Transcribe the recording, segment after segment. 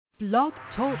Blog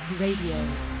Talk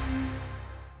Radio.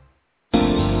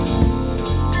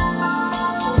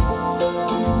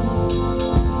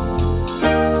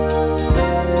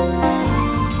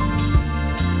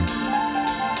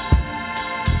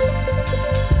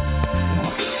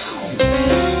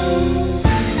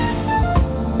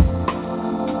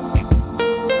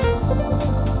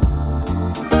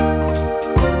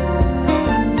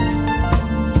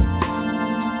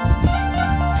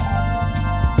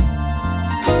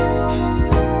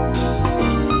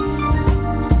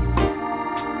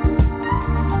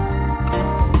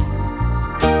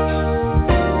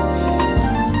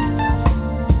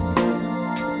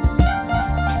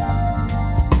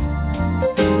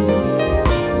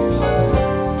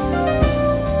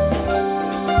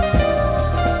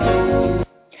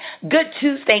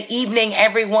 Tuesday evening,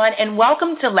 everyone, and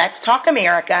welcome to Let's Talk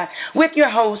America with your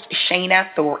host, Shana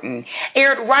Thornton,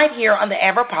 aired right here on the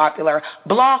ever-popular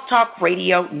Blog Talk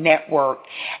Radio Network.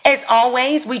 As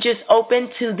always, we just opened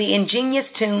to the ingenious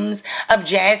tunes of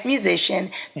jazz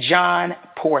musician John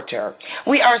Porter.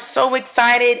 We are so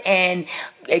excited and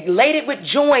elated with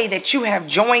joy that you have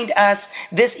joined us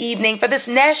this evening for this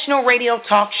national radio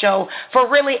talk show for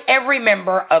really every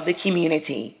member of the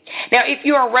community. Now, if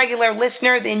you're a regular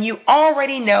listener, then you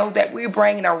already know that we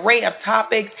bring an array of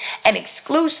topics and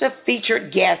exclusive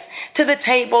featured guests to the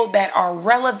table that are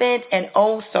relevant and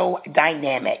oh so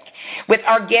dynamic. With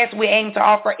our guests, we aim to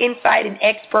offer insight and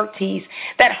expertise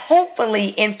that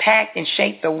hopefully impact and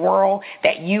shape the world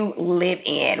that you live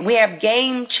in. We have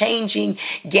game-changing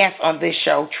guests on this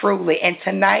show, truly, and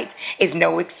tonight is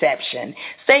no exception.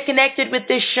 Stay connected with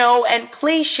this show, and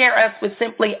please share us with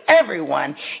simply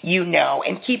everyone you know,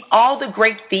 and keep all the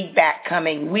great feedback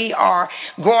coming. We are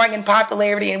growing in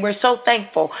popularity, and we're so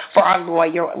thankful for our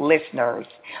loyal listeners.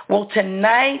 Well,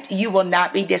 tonight you will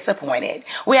not be disappointed.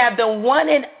 We have the one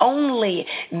and only,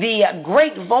 the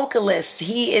great vocalist.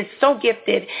 He is so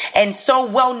gifted and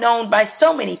so well known by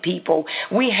so many people.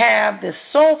 We have the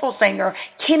soulful singer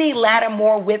Kenny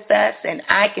Lattimore with us, and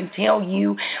I can tell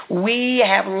you we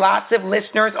have lots of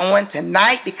listeners on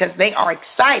tonight because they are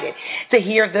excited to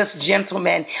hear this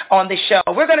gentleman on the show.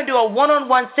 We're going to do a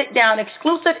one-on-one sit-down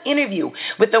exclusive interview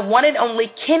with the one and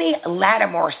only Kenny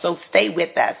Lattimore, so stay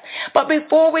with us. But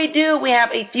before we do, we have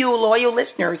a few loyal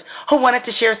listeners who wanted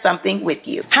to share something with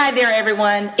you. Hi there,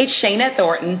 everyone. It's Shana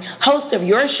Thornton, host of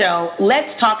your show,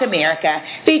 Let's Talk America,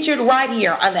 featured right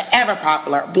here on the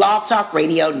ever-popular Blog Talk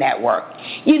Radio Network.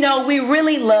 You know, we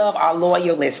really love our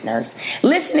loyal listeners.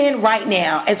 Listen in right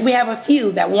now as we have a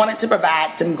few that wanted to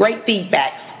provide some great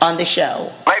feedback on the show.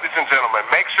 Ladies and gentlemen,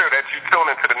 make sure that you tune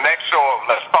into the next show of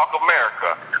Let's Talk America.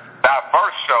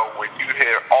 Diverse show where you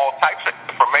hear all types of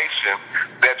information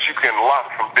that you can learn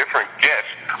from different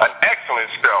guests. An excellent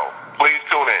show. Please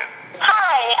tune in.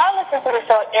 Hi, I listen to the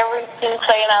show every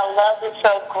Tuesday, and I love the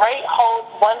show. Great host,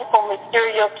 wonderful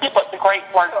material. Keep up the great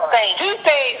work. Thanks.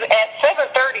 Tuesdays at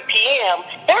 7:30 p.m.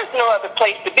 There's no other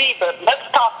place to be but Let's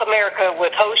Talk America with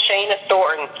host Shana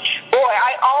Thornton. Boy,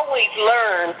 I always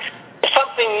learn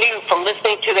something new from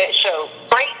listening to that show.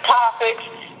 Great topics,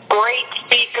 great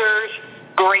speakers,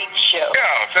 great show.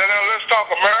 Yeah, so now Let's Talk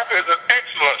America is an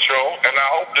excellent show, and I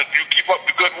hope that you keep up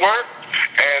the good work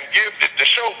and the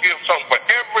show gives something for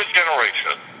every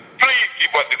generation. Please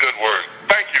keep up the good work.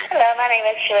 Thank you. Hello, my name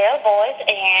is Sherelle Boyd,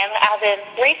 and I've been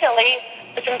recently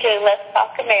listening to Let's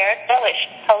Talk America with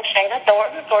host Shana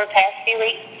Thornton for the past few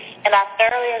weeks, and I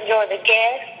thoroughly enjoy the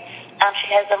guests.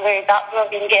 She has some very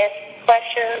thought-provoking guest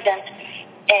questions,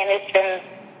 and it's been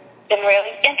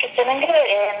really interesting and good,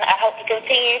 and I hope to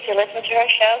continue to listen to her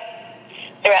show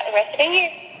throughout the rest of the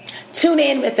year. Tune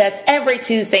in with us every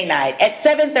Tuesday night at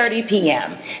 7:30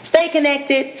 p.m. Stay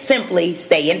connected, simply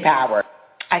stay empowered.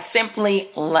 I simply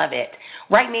love it.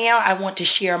 Right now, I want to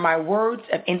share my words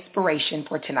of inspiration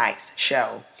for tonight's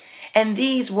show. And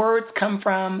these words come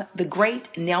from the great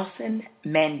Nelson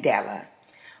Mandela,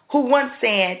 who once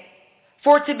said,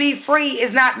 "For to be free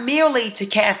is not merely to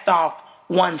cast off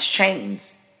one's chains,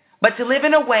 but to live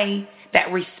in a way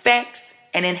that respects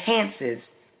and enhances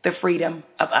the freedom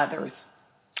of others."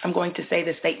 I'm going to say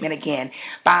the statement again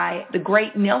by the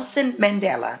great Nelson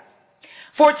Mandela.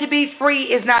 For to be free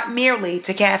is not merely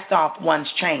to cast off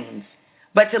one's chains,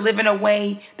 but to live in a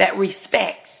way that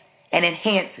respects and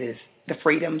enhances the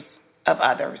freedoms of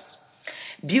others.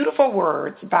 Beautiful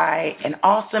words by an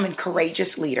awesome and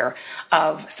courageous leader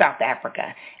of South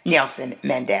Africa, Nelson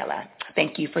Mandela.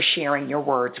 Thank you for sharing your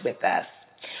words with us.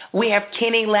 We have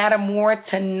Kenny Lattimore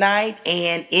tonight,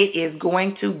 and it is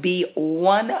going to be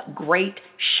one great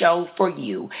show for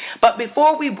you. But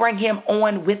before we bring him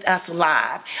on with us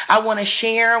live, I want to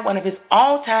share one of his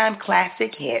all-time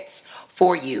classic hits,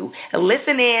 for you.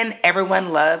 Listen in. Everyone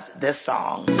loves this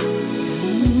song.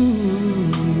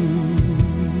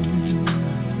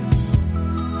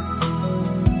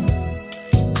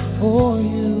 For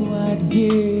you, I'd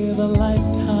give a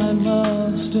lifetime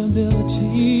of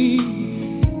stability.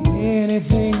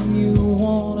 Anything you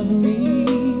want of me.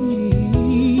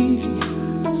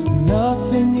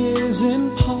 Nothing is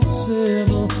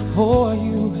impossible for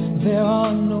you. There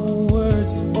are no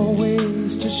words or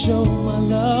ways to show my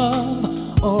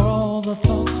love, or all the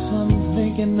thoughts I'm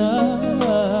thinking of.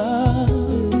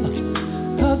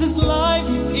 'Cause this life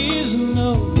is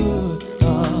no good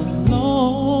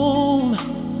alone.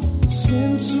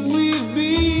 Since we've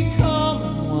become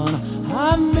one,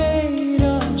 I made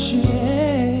a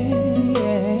change,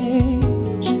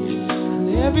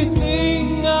 and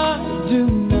everything I do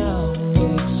now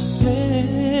makes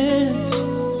sense.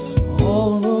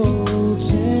 All roads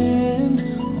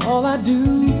end, all I do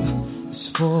is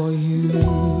for you.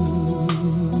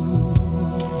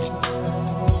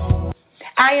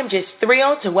 I am just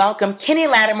thrilled to welcome Kenny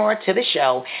Lattimore to the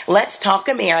show, Let's Talk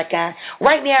America.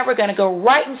 Right now, we're going to go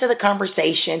right into the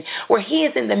conversation where he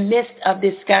is in the midst of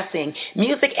discussing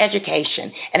music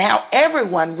education and how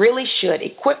everyone really should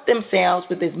equip themselves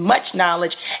with as much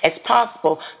knowledge as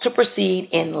possible to proceed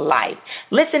in life.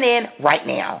 Listen in right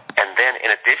now. And then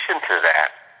in addition to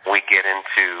that, we get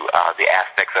into the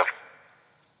aspects of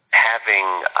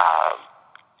having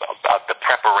the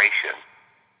preparation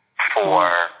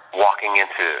for walking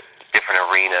into different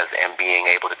arenas and being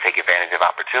able to take advantage of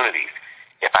opportunities.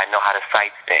 If I know how to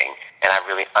cite things and I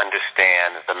really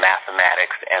understand the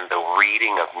mathematics and the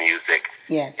reading of music,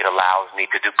 yes, it allows me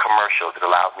to do commercials. It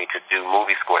allows me to do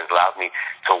movie scores. It allows me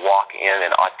to walk in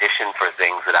and audition for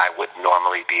things that I wouldn't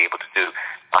normally be able to do.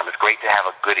 It's great to have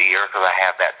a good ear, because I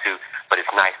have that too, but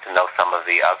it's nice to know some of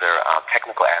the other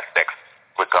technical aspects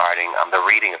regarding the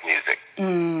reading of music.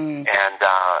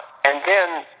 And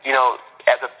then, you know,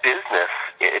 as a business,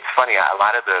 it's funny, a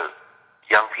lot of the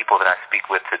young people that I speak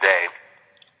with today,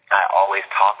 I always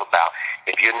talk about,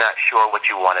 if you're not sure what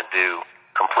you want to do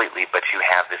completely, but you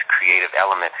have this creative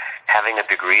element, having a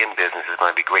degree in business is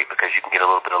going to be great, because you can get a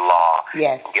little bit of law,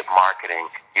 yes, you can get marketing,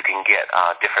 you can get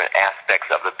different aspects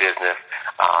of the business,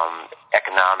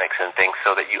 economics and things,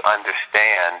 so that you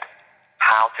understand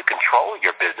how to control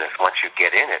your business once you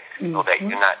get in it, so that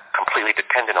you're not completely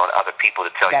dependent on other people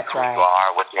to tell That's you who right. you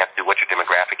are, what you have to do, what your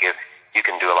demographic is. You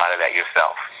can do a lot of that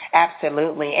yourself.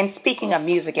 Absolutely. And speaking of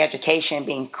music education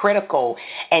being critical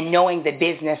and knowing the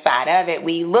business side of it,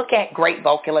 we look at great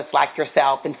vocalists like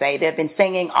yourself and say they've been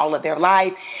singing all of their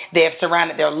life, they've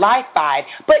surrounded their life by it,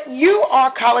 but you are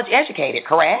college educated,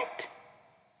 correct?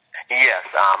 Yes,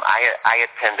 I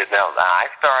attended. Now, I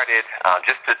started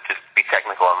just to be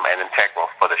technical and integral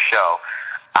for the show.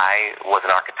 I was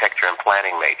an architecture and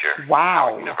planning major Wow.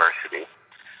 at Howard University.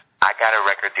 I got a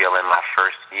record deal in my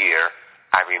first year.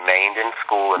 I remained in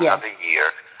school another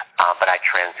year, but I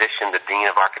transitioned. The dean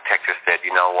of architecture said,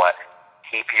 "You know what?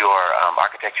 Keep your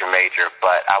architecture major,"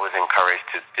 but I was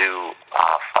encouraged to do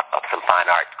some fine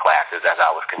arts classes as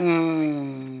I was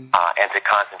continuing, and to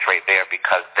concentrate there,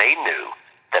 because they knew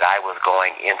that I was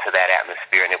going into that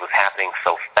atmosphere, and it was happening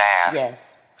so fast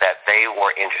that they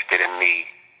were interested in me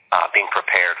being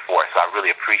prepared for it. So I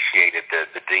really appreciated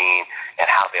the dean and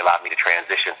how they allowed me to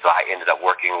transition. So I ended up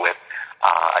working with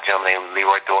a gentleman named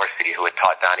Leroy Dorsey, who had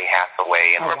taught Donny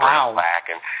Hathaway and Roberta Flack.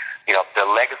 And, you know, the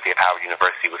legacy of Howard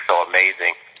University was so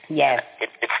amazing. Yes.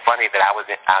 It's funny that I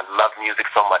loved music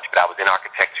so much, but I was in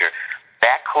architecture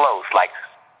that close, like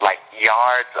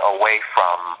yards away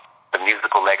from the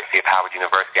musical legacy of Howard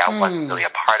University. I wasn't really a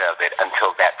part of it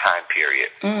until that time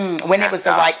period. When it was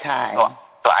the right time.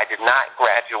 So I did not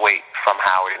graduate from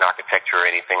Howard in architecture or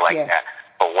anything like that.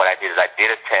 But what I did is I did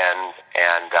attend,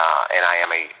 and I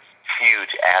am a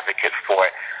huge advocate for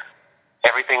it.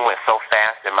 Everything went so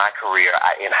fast in my career.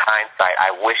 In hindsight,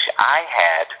 I wish I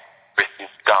had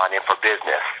gone in for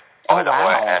business.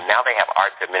 And now they have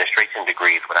arts administration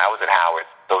degrees. When I was at Howard,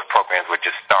 those programs were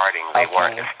just starting. They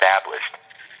weren't established.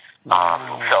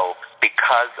 So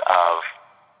because of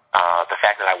the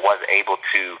fact that I was able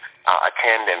to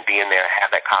attend and be in there,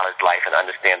 have that college life, and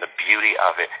understand the beauty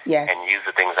of it, and use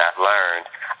the things I've learned,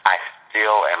 I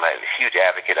still am a huge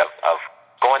advocate of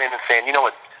going in and saying, you know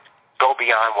what, go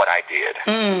beyond what I did,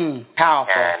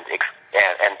 powerful, and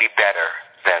be better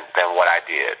than what I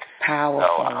did. Powerful.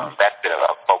 So been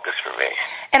a focus for me.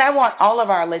 And I want all of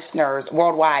our listeners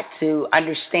worldwide to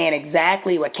understand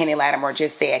exactly what Kenny Lattimore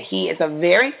just said. He is a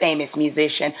very famous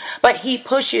musician, but he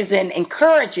pushes and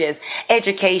encourages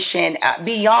education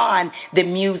beyond the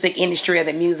music industry or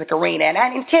the music arena.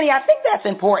 And Kenny, I think that's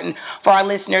important for our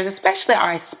listeners, especially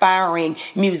our aspiring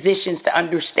musicians, to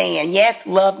understand. Yes,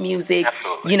 love music.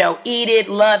 Absolutely. You know, eat it,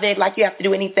 love it, like you have to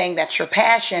do anything that's your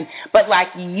passion. But like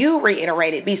you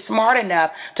reiterated, be smart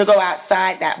enough to go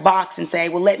outside that box and say,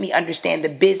 well, let me understand the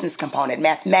business component,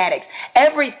 mathematics,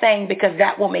 everything, because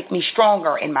that will make me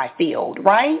stronger in my field,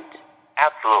 right?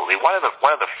 Absolutely. One of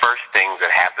the first things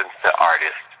that happens to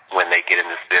artists when they get in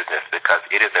this business, because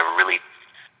it is a really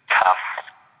tough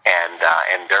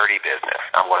and dirty business.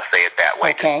 I'm going to say it that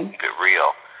way, okay, to keep it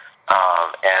real.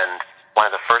 And one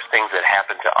of the first things that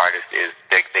happen to artists is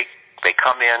they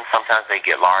come in. Sometimes they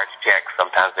get large checks.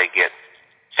 Sometimes they get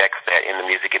checks that in the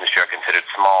music industry are considered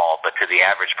small, but to the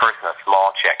average person, a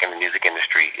small check in the music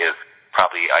industry is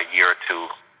probably a year or two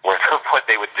worth of what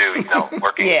they would do,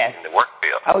 working yes. in the work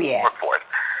field, workforce.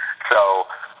 So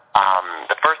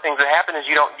the first things that happen is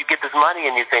you get this money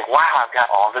and you think, wow, I've got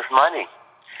all this money.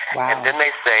 Wow. And then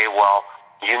they say, well,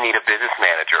 you need a business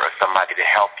manager or somebody to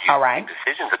help you make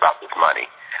decisions about this money.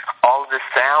 All of this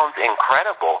sounds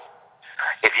incredible.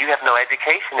 If you have no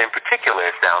education in particular,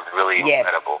 it sounds really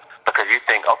incredible, because you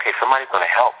think, okay, somebody's going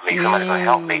to help me,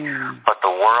 but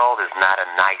the world is not a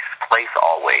nice place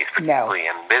always, particularly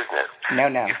in business. No.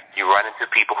 You run into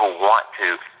people who want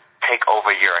to take over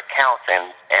your accounts,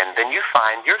 and then you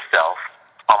find yourself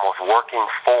almost working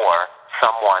for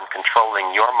someone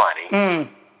controlling your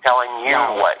money, telling you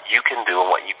what you can do and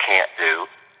what you can't do,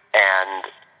 and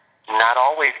not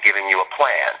always giving you a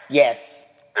plan. Yes.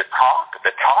 The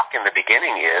talk in the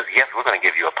beginning is, yes, we're going to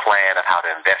give you a plan of how to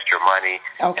invest your money,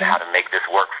 and how to make this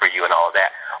work for you and all of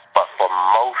that. But for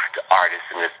most artists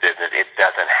in this business, it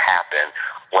doesn't happen.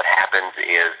 What happens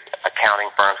is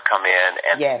accounting firms come in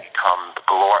and become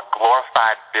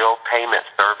glorified bill payment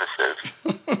services.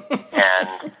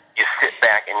 And you sit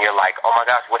back and you're like, oh, my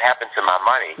gosh, what happened to my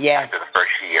money after the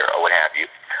first year or what have you?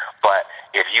 But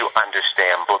if you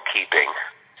understand bookkeeping,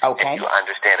 if you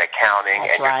understand accounting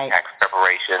and your tax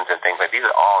preparations and things like these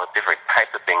are all different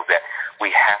types of things that we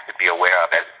have to be aware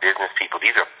of as business people.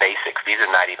 These are basics. These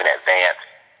are not even advanced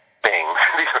things.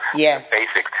 These are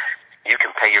basics. You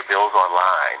can pay your bills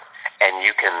online, and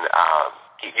you can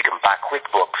buy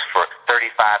QuickBooks for $35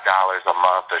 a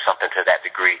month or something to that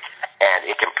degree, and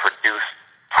it can produce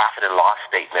profit and loss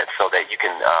statements so that you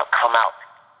can come out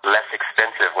less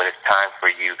expensive when it's time for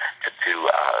you to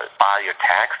file your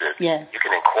taxes. You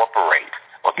can incorporate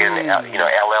or get an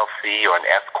LLC or an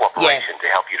S corporation to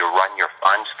help you to run your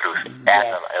funds through as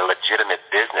a legitimate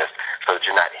business, so that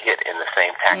you're not hit in the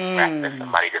same tax bracket as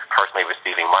somebody just personally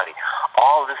receiving money.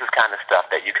 All of this is kind of stuff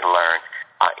that you can learn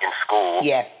in school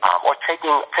or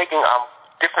taking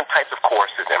different types of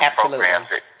courses and programs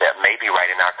that may be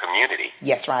right in our community.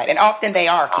 Yes, right. And often they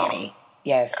are, Kenny.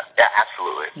 Yes. Yeah,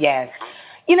 absolutely. Yes.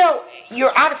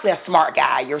 You're obviously a smart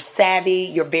guy. You're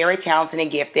savvy. You're very talented and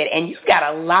gifted, and you've got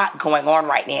a lot going on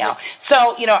right now. So,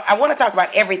 I want to talk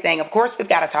about everything. Of course, we've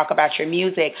got to talk about your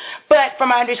music. But from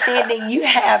my understanding, you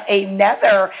have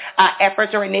another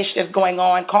efforts or initiative going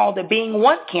on called the Being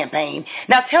One campaign.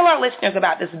 Now, tell our listeners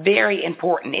about this very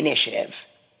important initiative.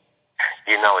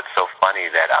 It's so funny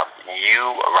that you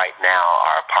right now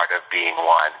are a part of Being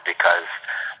One, because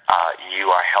you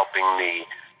are helping me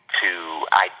to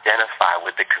identify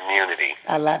with the community.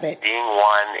 I love it. Being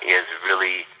One is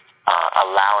really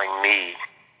allowing me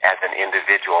as an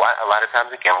individual. A lot of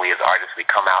times, again, we as artists, we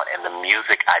come out and the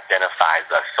music identifies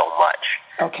us so much.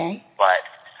 Okay. But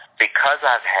because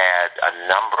I've had a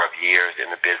number of years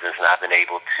in the business and I've been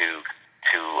able to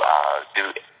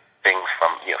do things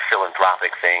from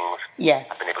philanthropic things.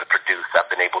 I've been able to produce.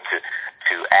 I've been able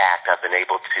to act. I've been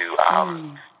able to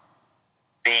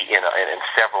be in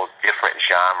several different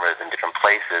genres and different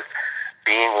places.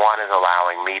 Being One is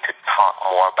allowing me to talk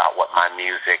more about what my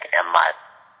music and my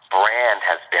brand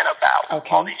has been about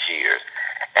all these years.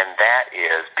 And that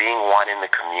is being one in the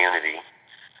community.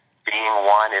 Being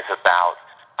one is about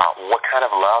what kind of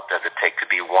love does it take to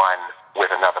be one with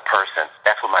another person.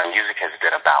 That's what my music has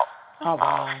been about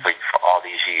for all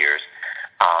these years.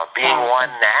 Being one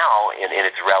now in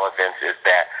its relevance is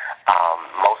that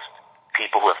most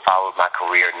people who have followed my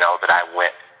career know that I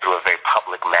went through a very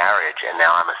public marriage, and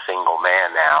now I'm a single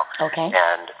man now.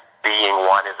 And Being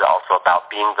One is also about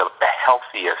being the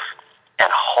healthiest and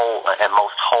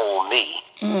most whole me,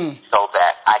 so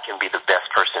that I can be the best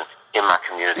person in my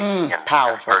community and the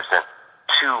best person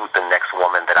to the next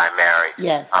woman that I marry.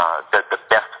 The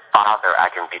best father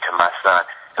I can be to my son.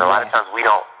 And a lot of times we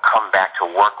don't come back to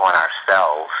work on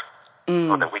ourselves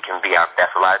so that we can be our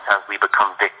best. A lot of times we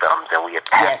become victims and we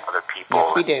attack other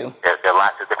people. Yes, we do. There are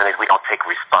lots of different things we don't take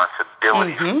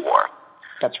responsibility for.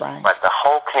 That's right. But the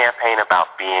whole campaign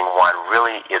about being one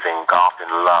really is engulfed in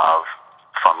love,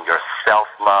 from your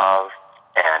self-love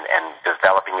and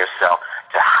developing yourself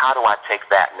to how do I take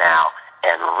that now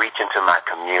and reach into my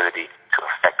community to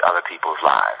affect other people's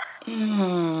lives.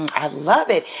 I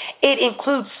love it. It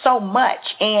includes so much.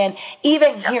 And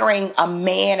even hearing a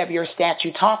man of your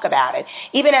stature talk about it,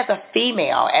 even as a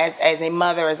female, as a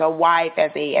mother, as a wife, as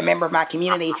a member of my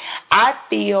community, I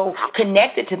feel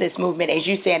connected to this movement, as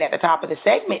you said at the top of the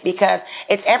segment, because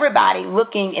it's everybody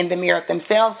looking in the mirror at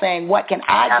themselves saying, what can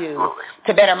I do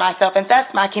to better myself? And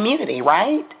that's my community,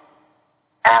 right?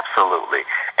 Absolutely.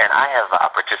 And I have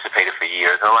participated for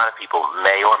years, and a lot of people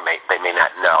may or may not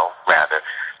know, rather,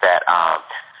 that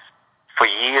for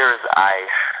years I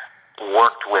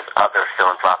worked with other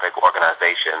philanthropic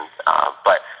organizations,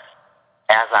 but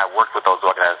as I worked with those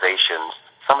organizations,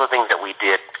 some of the things that we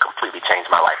did completely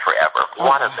changed my life forever.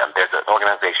 One of them, there's an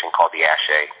organization called the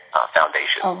Ashe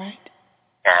Foundation. All right.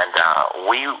 And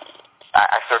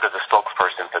I served as a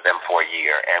spokesperson for them for a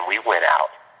year, and we went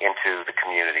out into the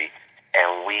community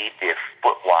and we did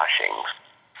foot washings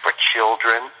for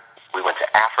children. We went to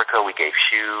Africa. We gave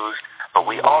shoes. But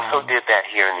we also did that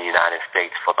here in the United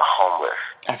States for the homeless.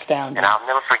 Astounding. And I'll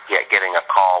never forget getting a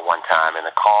call one time, and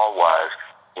the call was,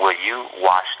 will you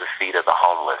wash the feet of the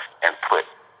homeless and put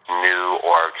new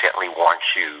or gently worn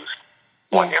shoes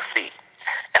on their feet?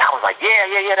 And I was like,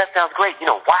 yeah, that sounds great.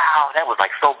 Wow, that was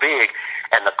like so big.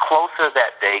 And the closer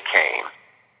that day came,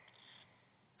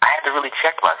 I had to really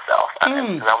check myself.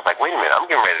 And I was like, wait a minute, I'm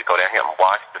getting ready to go down here and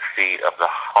wash the feet of the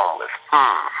homeless.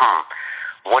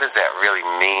 What does that really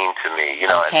mean to me?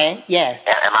 Okay, yes.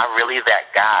 Am I really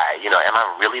that guy? Am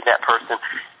I really that person?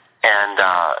 And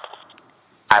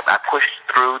I pushed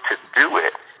through to do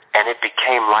it, and it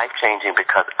became life-changing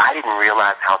because I didn't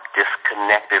realize how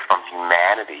disconnected from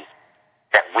humanity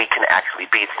that we can actually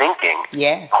be, thinking,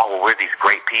 oh, well, we're these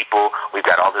great people, we've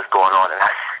got all this going on. And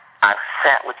I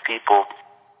sat with people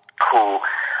who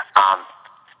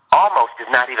almost did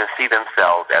not even see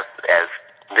themselves as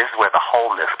this is where the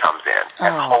wholeness comes in,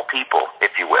 as whole people,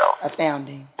 if you will.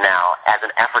 Astounding. Now, as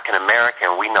an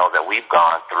African-American, we know that we've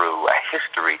gone through a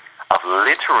history of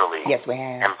literally,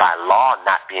 and by law,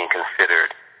 not being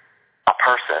considered a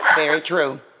person. Very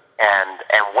true.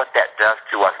 And what that does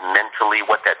to us mentally,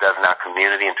 what that does in our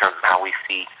community in terms of how we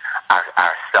see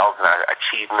ourselves and our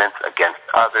achievements against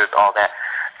others, all that.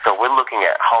 So we're looking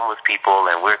at homeless people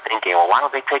and we're thinking, well, why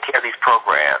don't they take care of these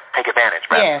programs, take advantage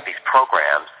of these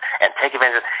programs and take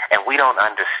advantage of, and we don't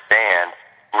understand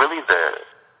really the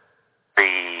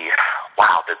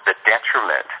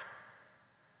detriment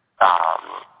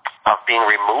of being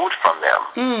removed from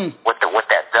them, what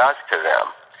that does to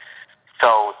them.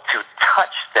 So to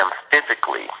touch them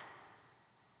physically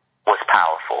was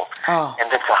powerful. And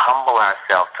then to humble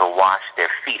ourselves to wash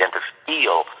their feet and to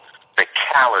feel the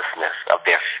callousness of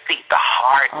their feet, the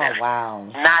hardness.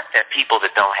 Not that people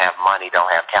that don't have money don't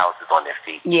have calluses on their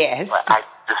feet. Yes. But I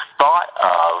just thought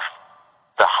of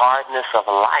the hardness of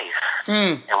life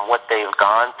and what they've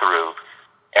gone through,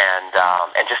 and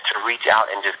just to reach out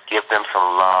and just give them some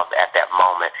love at that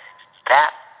moment,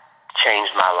 that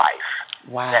changed my life.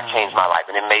 Wow. That changed my life,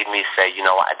 and it made me say,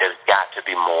 there's got to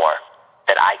be more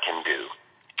that I can do.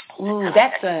 Ooh,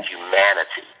 that's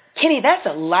humanity. Kenny, that's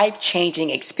a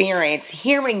life-changing experience.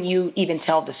 Hearing you even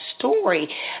tell the story,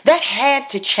 that had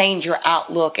to change your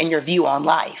outlook and your view on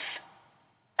life.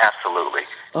 Absolutely.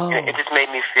 It just made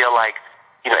me feel like,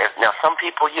 now some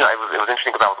people, it was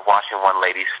interesting because I was washing one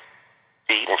lady's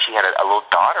feet, and she had a little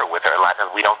daughter with her. A lot of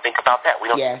times we don't think about that. We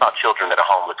don't think about children that are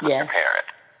homeless with their parent.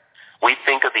 We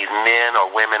think of these men or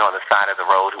women on the side of the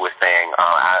road who are saying,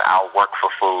 I'll work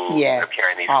for food, they're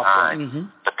carrying these signs.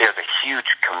 But there's a huge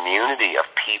community of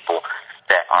people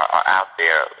that are out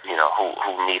there, who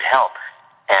need help.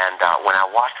 And when I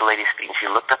watched the lady's feet, and she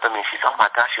looked up at me, and she said, oh, my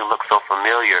gosh, you look so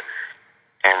familiar.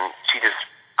 And she just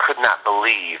could not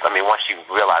believe, once she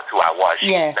realized who I was, she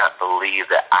could not believe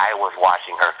that I was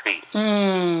washing her feet.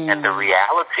 And the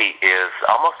reality is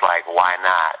almost like, why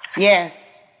not?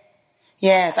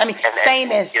 Yes,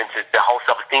 same as the whole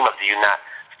self-esteem of, do you not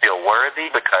feel worthy?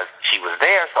 Because she was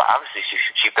there, so obviously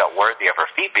she felt worthy of her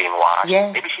feet being washed.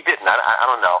 Maybe she didn't. I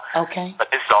don't know. Okay. But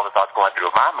this is all the thoughts going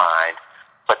through my mind.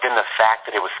 But then the fact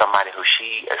that it was somebody who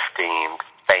she esteemed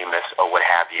famous or what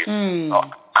have you,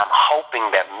 I'm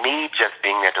hoping that me just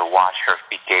being there to watch her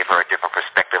gave her a different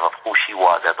perspective of who she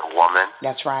was as a woman.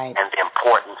 That's right. And the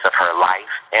importance of her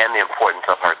life and the importance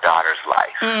of her daughter's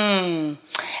life.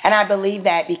 And I believe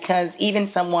that because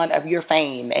even someone of your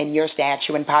fame and your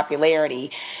stature and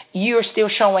popularity, you're still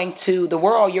showing to the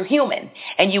world you're human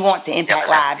and you want to impact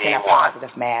lives in a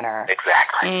positive manner.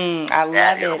 Exactly. I love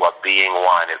that it. That is what being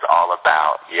one is all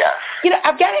about, yes.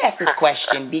 I've got to ask this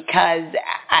question because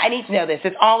I need to know this.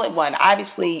 It's all in one.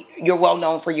 Obviously, you're well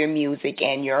known for your music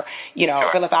and your,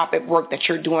 philanthropic work that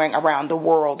you're doing around the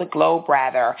world, the globe,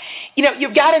 rather.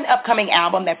 You've got an upcoming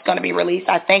album that's going to be released,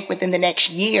 I think, within the next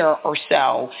year or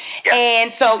so. Yes.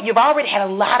 And so you've already had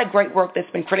a lot of great work that's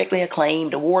been critically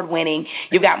acclaimed, award-winning.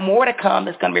 You've got more to come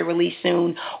that's going to be released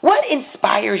soon. What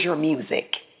inspires your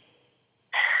music?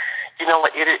 You know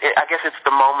what? I guess it's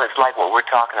the moments like what we're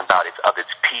talking about. It's of its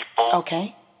people.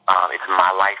 Okay. It's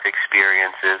my life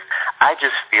experiences. I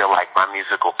just feel like my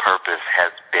musical purpose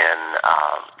has been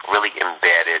really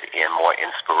embedded in more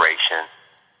inspiration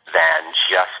than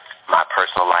just my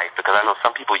personal life, because I know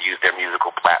some people use their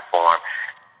musical platform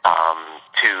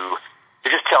to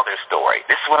just tell their story.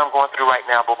 This is what I'm going through right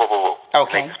now, blah, blah, blah, blah.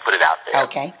 Okay. And they just put it out there.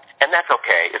 Okay. And that's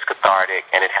okay. It's cathartic,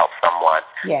 and it helps someone.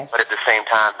 Yes. But at the same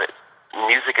time,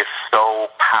 music is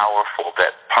so powerful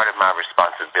that part of my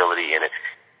responsibility in it,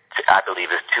 I believe,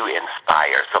 is to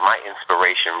inspire. So my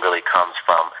inspiration really comes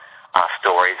from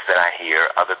stories that I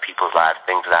hear, other people's lives,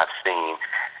 things that I've seen.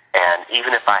 And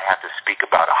even if I have to speak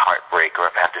about a heartbreak or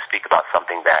if I have to speak about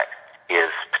something that is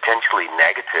potentially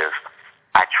negative,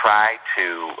 I try to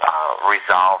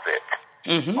resolve it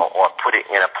or put it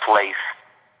in a place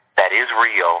that is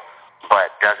real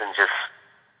but doesn't just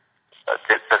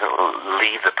doesn't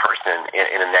leave the person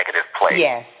in a negative place.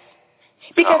 Yes.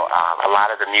 Because so a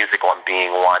lot of the music on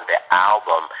Being One, the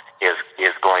album,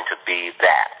 is going to be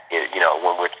that.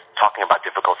 When we're talking about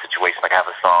difficult situations, like I have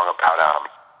a song about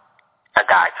a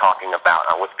guy talking about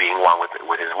what's being one with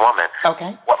his woman.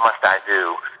 Okay. What must I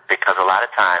do? Because a lot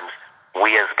of times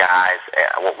we as guys,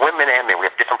 women and men, we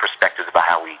have different perspectives about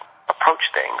how we approach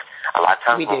things. A lot of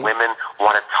times when women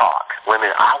want to talk,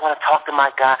 I want to talk to my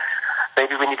guy.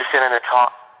 Maybe we need to sit in and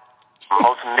talk.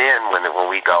 Most men, when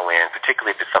we go in,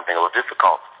 particularly if it's something a little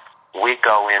difficult, we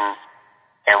go in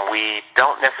and we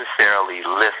don't necessarily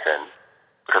listen,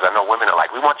 because I know women are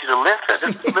like, we want you to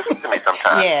listen. Just listen to me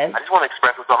sometimes. Yes. I just want to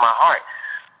express what's on my heart.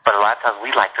 But a lot of times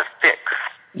we like to fix.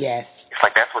 Yes. It's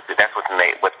like that's what's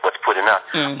put in us.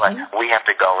 But we have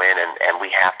to go in and we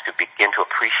have to begin to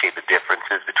appreciate the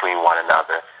differences between one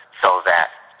another so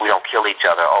that we don't kill each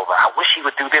other over, I wish he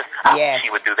would do this, I wish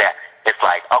he would do that. It's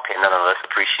like, okay, no, let's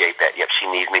appreciate that. Yep, she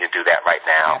needs me to do that right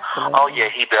now. Absolutely. Oh, yeah,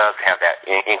 he does have that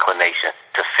inclination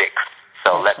to fix.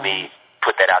 So let me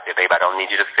put that out there, babe. I don't need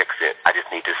you to fix it. I just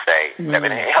need to say, I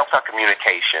mean, it helps our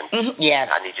communication. Yes.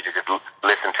 I need you to just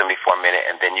listen to me for a minute,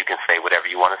 and then you can say whatever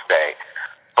you want to say.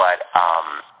 But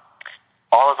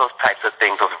all of those types of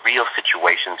things, those real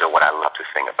situations are what I love to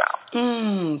sing about.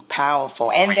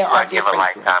 Powerful. And there are give a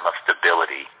lifetime of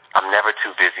stability. I'm never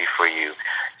too busy for you.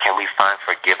 Can we find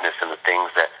forgiveness in the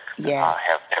things that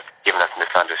have given us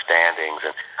misunderstandings?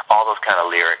 And all those kind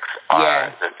of lyrics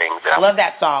are the things that I love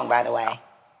that song, by the way.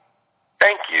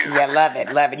 Thank you. Yeah, love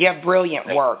it. You have brilliant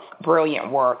work.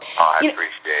 Oh, I appreciate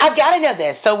it. I've got to know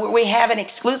this. So we have an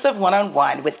exclusive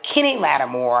one-on-one with Kenny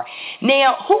Lattimore.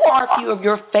 Now, who are a few of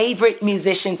your favorite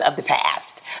musicians of the past?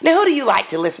 Now, who do you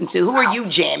like to listen to? Who are you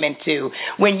jamming to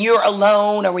when you're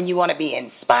alone or when you want to be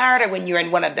inspired or when you're in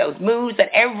one of those moods that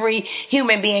every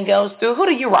human being goes through? Who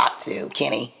do you rock to,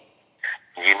 Kenny?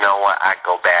 You know what? I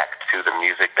go back to the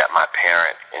music that my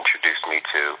parents introduced me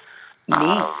to.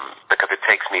 Because it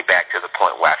takes me back to the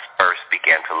point where I first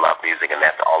began to love music, and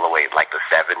that's all the way like the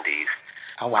 70s.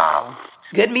 Oh, wow.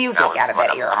 Good music out of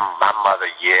that era. My mother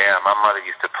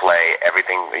used to play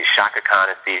everything. Shaka Khan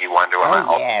and Stevie Wonder were my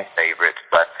ultimate favorites.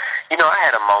 But, I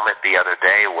had a moment the other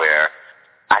day where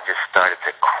I just started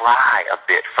to cry a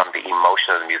bit from the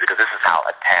emotion of the music, because this is how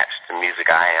attached to music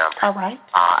I am. All right.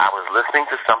 I was listening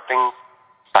to something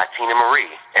by Tina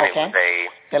Marie, and it was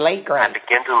the late great. I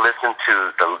began to listen to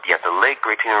the late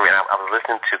great Tina Marie. And I was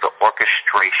listening to the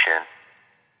orchestration,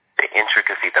 the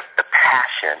intricacy, the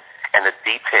passion, and the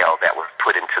detail that was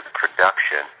put into the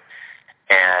production,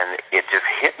 and it just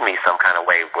hit me some kind of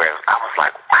way where I was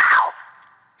like, wow,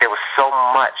 there was so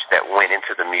much that went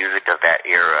into the music of that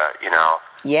era,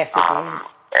 Yes, it is.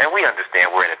 And we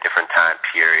understand we're in a different time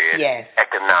period. Yes.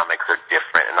 Economics are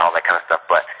different and all that kind of stuff,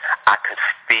 but I could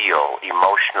feel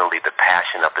emotionally the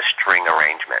passion of the string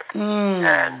arrangement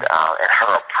and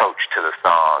her approach to the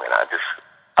song, and it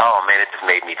just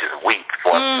made me just weep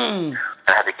for a minute. And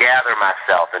I had to gather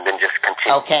myself and then just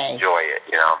continue to enjoy it,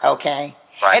 you know. Okay.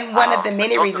 But, and one of the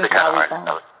many reasons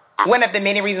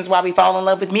why we fall in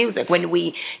love with music, when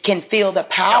we can feel the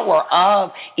power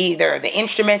of either the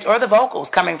instruments or the vocals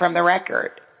coming from the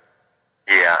record.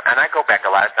 Yeah, and I go back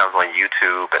a lot of times on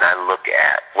YouTube and I look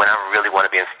at, when I really want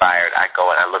to be inspired, I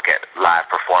go and I look at live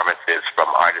performances from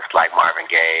artists like Marvin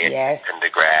Gaye and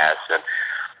Pendergrass and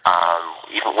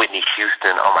even Whitney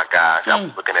Houston. Oh, my gosh, I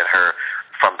was looking at her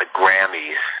from the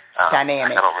Grammys.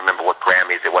 Dynamic. I don't remember what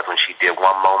Grammys it was when she did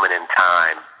One Moment in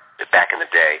Time back in the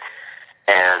day.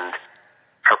 And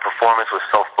her performance was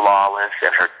so flawless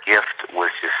and her gift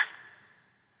was just,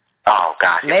 oh,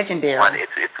 gosh. Legendary.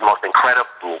 It's the most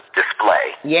incredible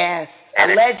display. Yes.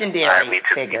 And a legendary me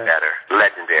to figure. Be better.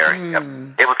 Legendary.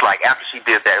 Yep. It was like, after she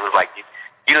did that, it was like,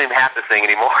 you don't even have to sing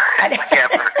anymore. You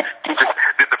just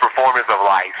did the performance of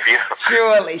life. You know?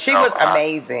 Surely. She was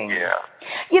amazing. Yeah.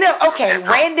 You know, okay,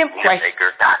 random question.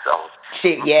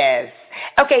 Yes.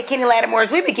 Okay, Kenny Lattimore,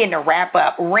 as we begin to wrap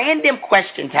up, random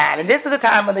question time. And this is the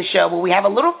time of the show where we have a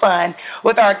little fun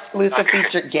with our exclusive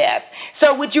featured guest.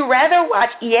 So would you rather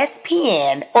watch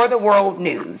ESPN or the World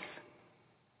News?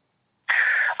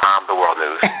 The World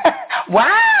News.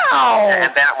 Wow.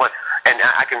 And that was, and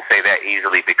I can say that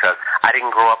easily because I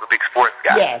didn't grow up a big sports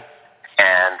guy. Yes.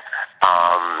 And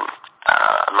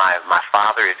my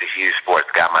father is a huge sports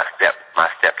guy. My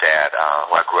stepdad,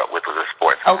 who I grew up with, was a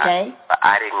sports guy. Okay. But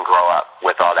I didn't grow up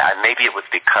with all that. And maybe it was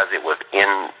because it was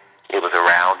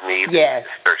around me. Yes.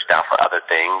 Searched out for other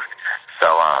things.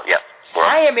 So, yep.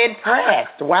 I am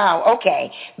impressed. Wow.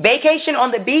 Okay. Vacation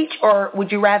on the beach, or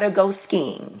would you rather go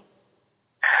skiing?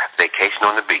 Vacation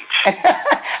on the beach.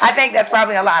 I think that's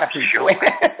probably a lot of people. Sure.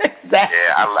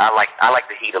 Yeah, I like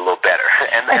the heat a little better,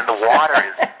 and the water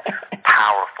is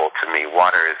powerful to me.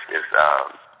 Water is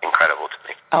incredible to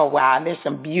me. Oh, wow. And there's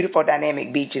some beautiful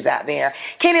dynamic beaches out there.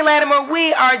 Kenny Lattimore,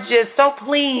 we are just so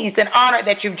pleased and honored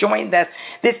that you've joined us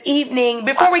this evening.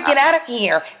 Before we get out of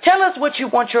here, tell us what you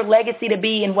want your legacy to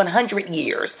be in 100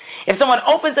 years. If someone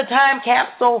opens a time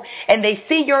capsule and they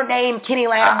see your name, Kenny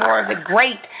Lattimore, the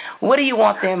great, what do you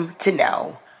want them to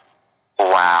know?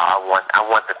 Wow, I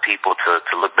want the people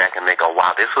to look back and they go,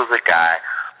 wow, this was a guy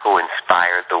who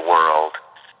inspired the world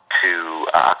to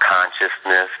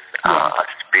consciousness, a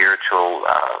spiritual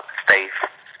faith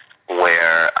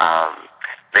where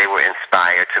they were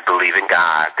inspired to believe in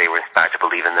God. They were inspired to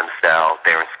believe in themselves.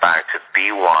 They were inspired to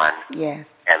be one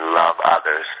and love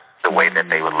others the way that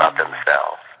they would love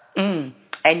themselves.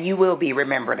 And you will be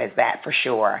remembered as that for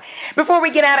sure. Before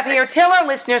we get out of here, tell our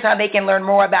listeners how they can learn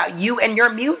more about you and your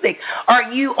music.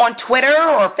 Are you on Twitter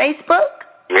or Facebook?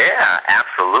 Yeah,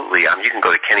 absolutely. You can go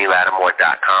to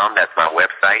KennyLattimore.com. That's my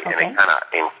website, and it kind of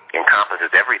encompasses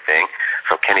everything.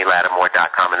 So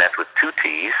KennyLattimore.com, and that's with 2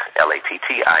 T's,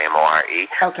 Lattimore.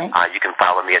 Okay. You can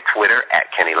follow me at Twitter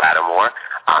at Kenny Lattimore.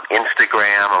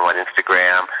 Instagram, I'm on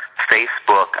Instagram.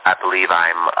 Facebook, I believe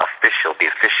I'm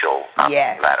the official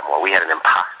Lattimore. We had an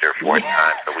imposter for a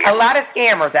time. So we a lot of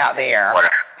scammers out there.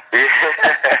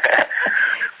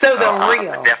 So the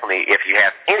real. Definitely, if you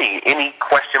have any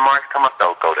question marks come up,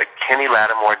 though, go to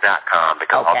KennyLattimore.com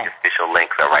because all the official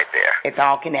links are right there. It's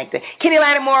all connected. Kenny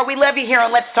Lattimore, we love you here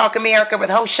on Let's Talk America with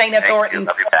host Shana Thornton.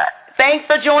 Love you back. Thanks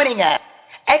for joining us.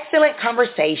 Excellent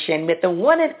conversation with the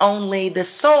one and only, the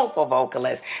soulful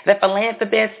vocalist, the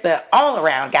philanthropist, the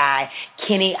all-around guy,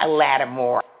 Kenny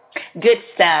Lattimore. Good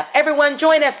stuff. Everyone,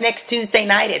 join us next Tuesday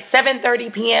night at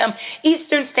 7:30 p.m.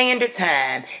 Eastern Standard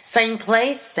Time. Same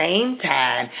place, same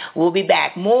time. We'll be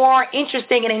back. More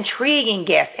interesting and intriguing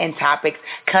guests and topics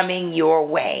coming your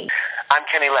way. I'm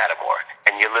Kenny Lattimore,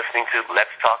 and you're listening to Let's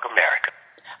Talk America.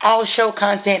 All show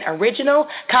content original,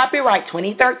 copyright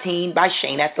 2013 by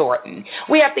Shana Thornton.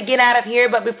 We have to get out of here,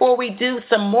 but before we do,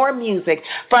 some more music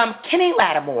from Kenny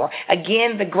Lattimore.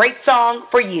 Again, the great song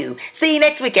For You. See you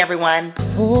next week, everyone.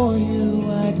 For you,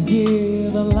 I'd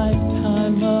give a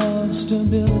lifetime of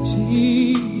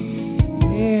stability.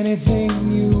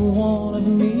 Anything you want of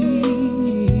me.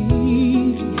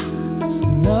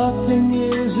 Nothing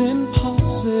is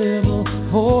impossible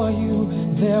for you.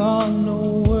 There are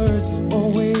no words or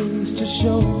ways to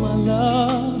show my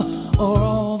love, or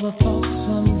all the thoughts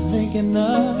I'm thinking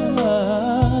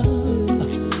of.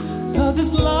 'Cause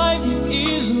this life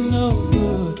is no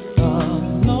good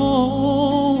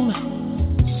alone.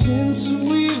 Since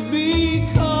we've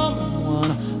become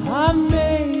one, I've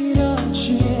made a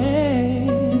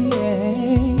change,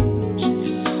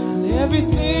 and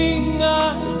everything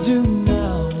I do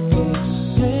now makes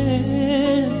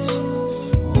sense.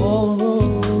 All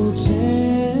roads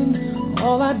end,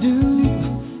 all I do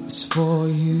is for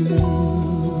you.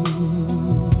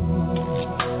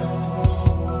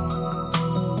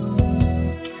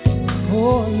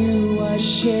 For you I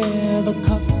share the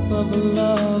cup of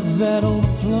love that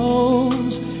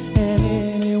overflows, and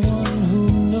anyone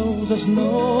who knows us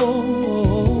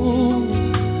knows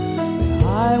that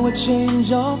I would change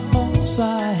all thoughts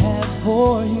I have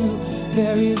for you.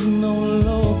 There is no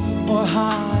low or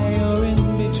high or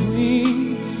in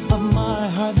between of my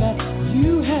heart that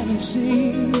you haven't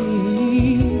seen,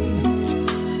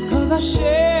 'cause I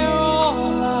share